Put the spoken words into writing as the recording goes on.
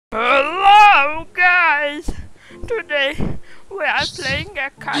Hello guys! Today we are playing a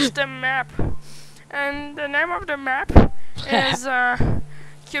custom map and the name of the map is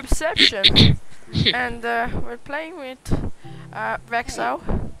Cubeception and we're playing with Vexo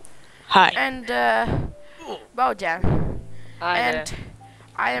Hi. and Bojan Hi there. and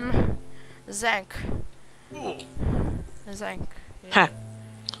I am Zank. Zank. Ha.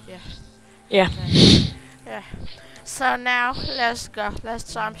 Yeah. Yeah. Okay. Yeah. So now let's go.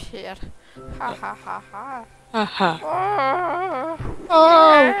 Let's jump here. Ha ha ha ha. Haha. Oh.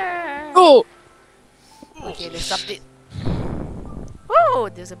 Oh. Yeah. Oh. Okay, let's stop it. Oh,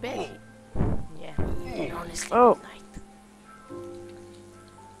 there's a bed. Yeah. Honestly, Oh. night.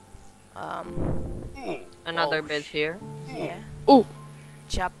 Another bed here. Yeah. Oh.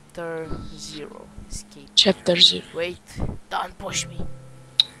 Chapter 0. Escape. Chapter 0. Wait. Don't push me.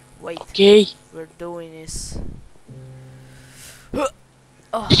 Wait. Okay. We're doing this.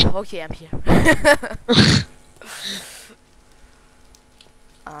 Oh, okay, I'm here.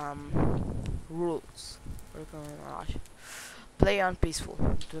 Rules. We're gonna watch. Play on peaceful.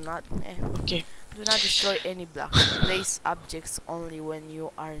 Do not Okay. do not destroy any blocks. Place objects only when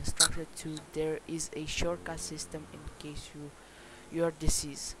you are instructed to. There is a shortcut system in case you are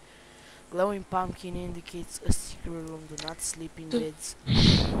deceased. Glowing pumpkin indicates a secret room. Do not sleep in beds.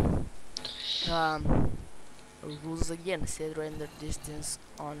 Rules again. Set render distance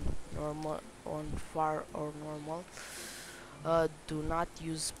on normal, on far or normal. Do not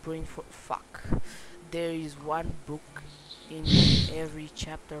use sprint for fuck. There is one book in every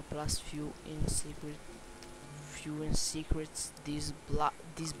chapter plus few in secrets. These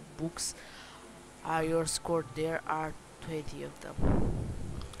books are your score. There are 20 of them.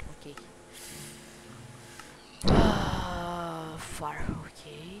 Okay. Far.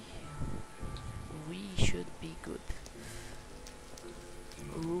 Okay. We should be good.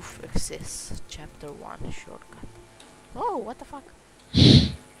 Roof access. Chapter 1 shortcut. Oh, what the fuck?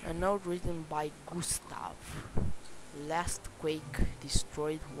 A note written by Gustav. Last quake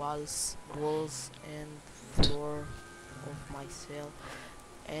destroyed walls and floor of my cell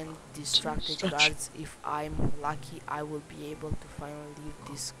and distracted guards. If I'm lucky, I will be able to finally leave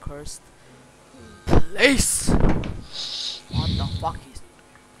this cursed place. What the fuck is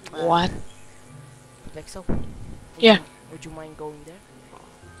What? Vexo? Yeah. Would you mind going there?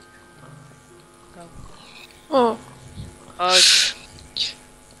 Go. Oh. Oh,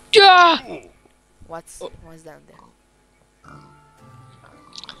 Yeah. What's down there?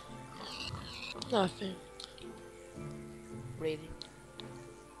 Nothing. Really?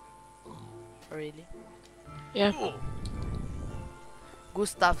 Really? Yeah.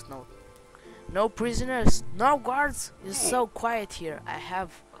 Gustav's note. No prisoners, no guards. It's so quiet here. I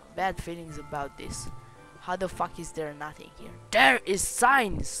have bad feelings about this. How the fuck is there nothing here? There is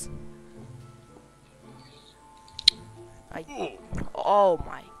signs. Oh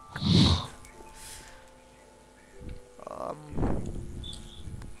my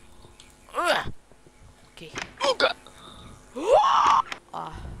god. Okay. Oh God.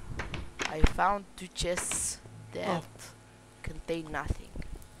 I found 2 chests that contain nothing.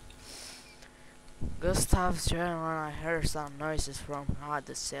 Gustav's journal. I heard some noises from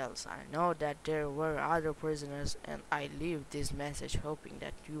other cells. I know that there were other prisoners and I leave this message hoping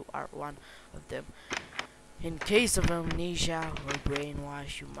that you are one of them. In case of amnesia or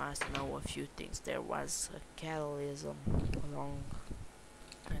brainwash, you must know a few things. There was a cataclysm long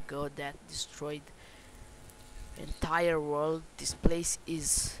ago that destroyed the entire world. This place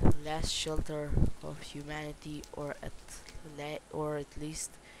is last shelter of humanity, or at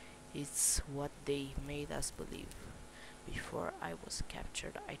least it's what they made us believe. Before I was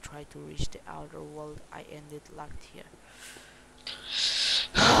captured, I tried to reach the outer world. I ended locked here.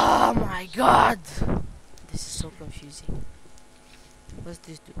 Oh my god! This is so confusing. What's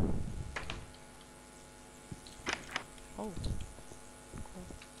this do? Oh.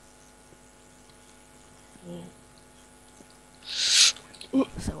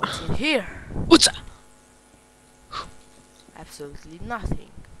 So what's in here? What's that? Absolutely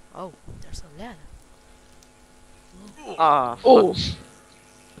nothing. Oh, there's a ladder. Oh.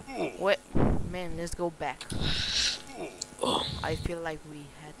 Wait, man, let's go back. Oh. I feel like we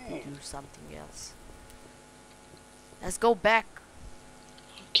had to do something else. Let's go back.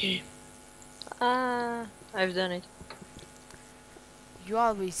 Okay. I've done it. You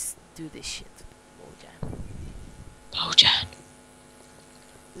always do this shit, Bojan. Bojan.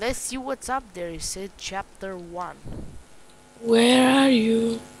 Let's see what's up there. It said chapter 1. Where are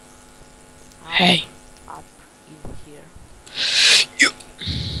you? Hey. Up in here. You.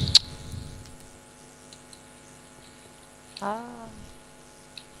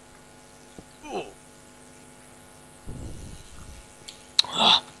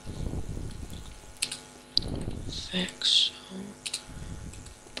 Vexo.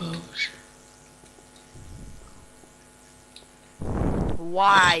 Bojan.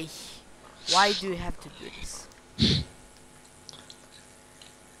 Why? Why do you have to do this?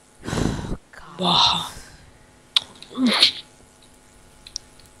 Oh, God. Bah.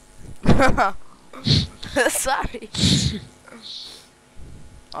 Sorry.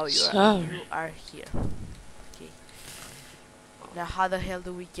 Oh, you Sorry. are here. Okay. Now, how the hell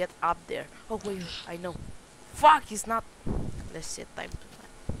do we get up there? Oh wait, I know. Fuck, it's not. Let's set time to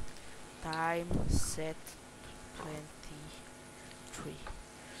time. Set 23.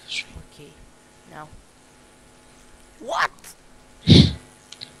 Okay. Now. What?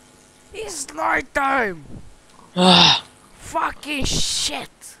 It's night time. Ah. Fucking shit.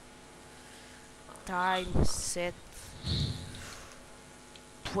 Time set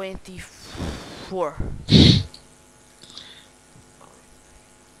 24.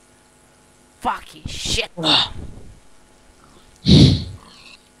 Fucking shit. Ah.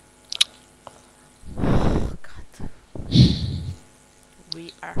 Oh, God.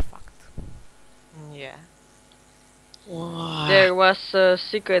 We are fucked. Yeah. Why? There was a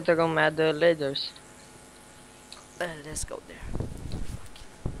secret room at the ladders. Let's go there.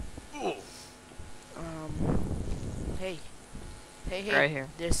 Hey. Hey. Right here.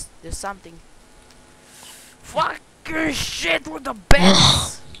 There's something. Fucking shit with the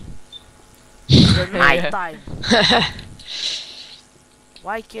beds. The nighttime.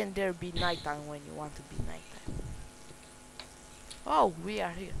 Why can't there be nighttime when you want to be nighttime? Oh, we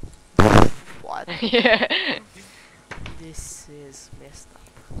are here. What? Yeah. This is messed up.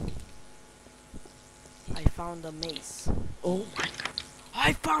 I found a maze. Oh my god.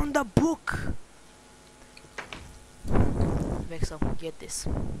 I found a book. Vexo, get this.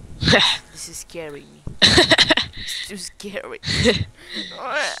 This is scaring me. It's too scary.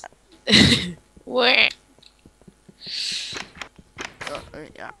 Where?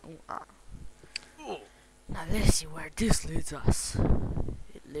 Now let's see where this leads us.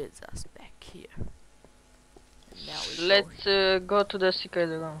 It leads us back here. And now we Let's go to the secret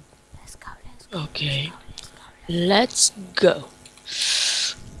room. Let's go. Let's go. Okay. Let's go.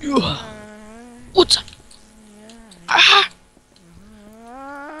 Let's go. What's up? Ah!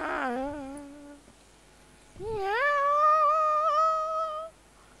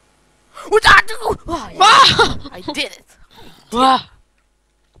 Oh, yeah. Ah! I did it. Ah!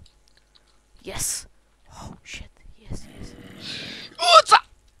 Yes. Oh shit. Yes. What's up?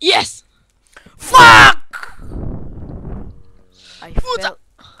 Yes! Fuck!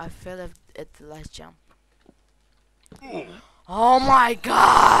 I fell at the last jump. Oh my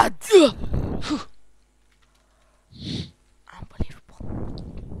god!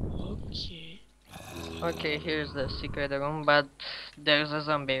 Unbelievable. Okay. Okay, here's the secret room, but there's a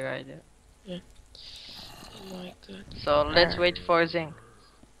zombie right there. Oh my god. So let's wait for Zank.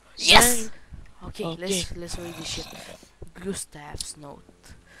 Yes! Okay, Okay. let's read this shit. Gustav's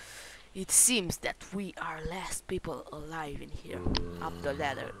note. It seems that we are last people alive in here. Up the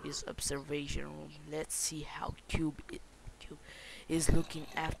ladder is observation room. Let's see how Cube is looking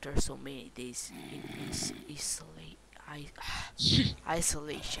after so many days in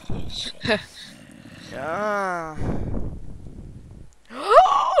isolation. Ah.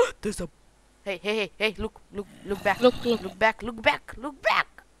 There's a hey, look back. Look back.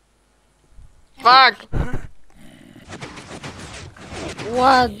 Fuck!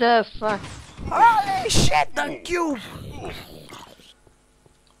 What the fuck? Holy shit, the cube!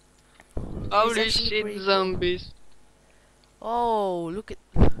 Holy actually shit, pretty cool. zombies. Oh, look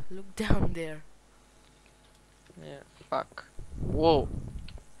down there. Yeah, fuck. Whoa.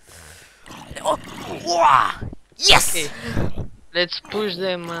 Oh, wow! Yes! Okay. Let's push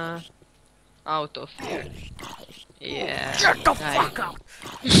them out of here. Yeah. Get the nice. fuck out!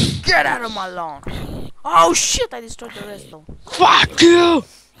 Get out of my lawn! Oh shit! I destroyed the redstone. Fuck you!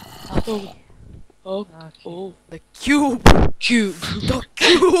 Okay. Oh, Okay. oh. The cube! Cube. The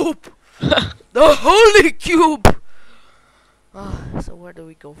cube! The holy cube! So where do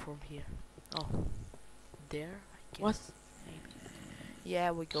we go from here? Oh, there, I guess. What? Maybe.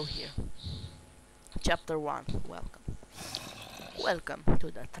 Yeah, we go here. Chapter 1. Welcome to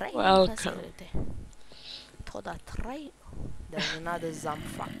the train Welcome. facility. To the train. There's another zombie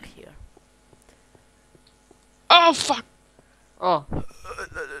fuck here. Oh fuck! Oh,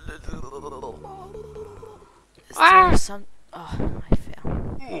 Is Ah! there some? Oh, I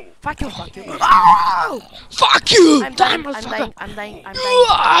fell. Fuck you. Oh! Fuck you! I'm dying.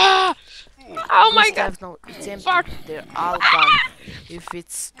 Ah! Oh my god! Gustav's note, it's empty. Fuck. They're all gone. If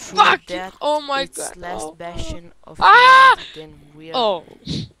it's true Fuck you. that Oh my it's god! last Oh. bastion of Ah! humanity, then we're Oh.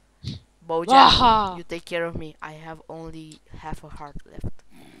 Bojan, Ah! you take care of me. I have only half a heart left.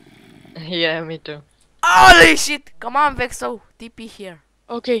 Yeah, me too. Holy shit! Come on, Vexo. TP here.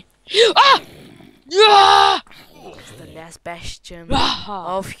 Okay. Ah! Yeah! It's the last bastion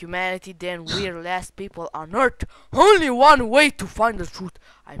Ah! of humanity. Then we're last people on Earth. Only one way to find the truth.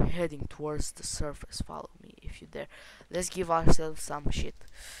 I'm heading towards the surface. Follow me if you dare. Let's give ourselves some shit.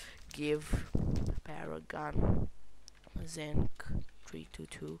 Give Paragon Zank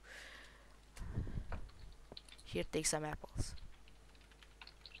 322. Here, take some apples.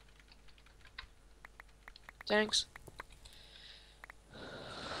 Thanks.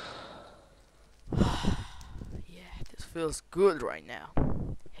 Yeah, this feels good right now.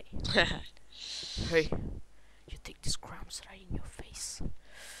 Hey, hey, you take these crumbs right in your face.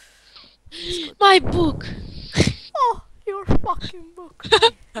 Let's go. My book. Oh, your fucking book.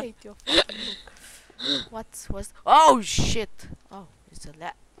 I hate your fucking book. What's? Oh shit! Oh, it's a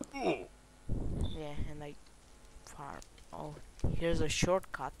lab. Yeah, and like farm. Oh, here's a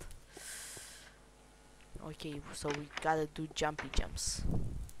shortcut. Okay, so we gotta do jumpy jumps.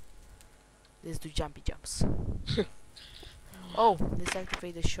 Let's do jumpy jumps. Oh, let's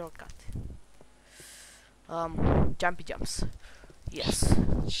activate the shortcut. Jumpy jumps. Yes.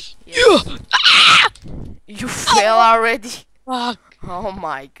 Yes. You fell already. Fuck. Oh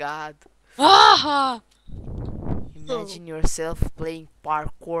my god. Ah! Imagine yourself playing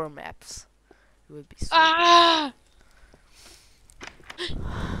parkour maps. It would be so Ah!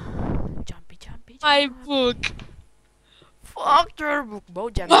 jumpy, jumpy, My jump. book. Fuck your book,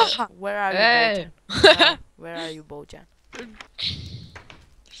 Bojan. Where are you, Hey. Bojan? Where are you, Bojan?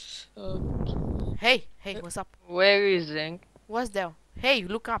 Okay. Hey, what's up? Where is Zank? What's there? Hey,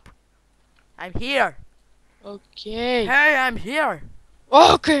 look up. I'm here. Okay. Hey, I'm here.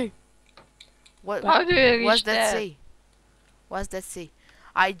 Okay. What? How do you reach What's that there? say? What's that say?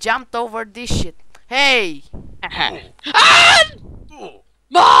 I jumped over this shit. Hey, Ah!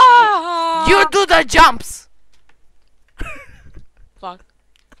 you do the jumps. Fuck.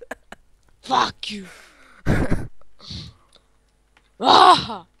 Fuck you.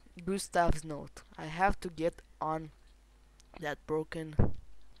 Ah! Gustav's note. I have to get on that broken,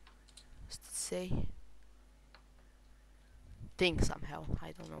 what's it say, thing somehow.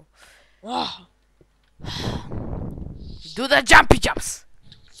 I don't know. Ah! Do the jumpy jumps.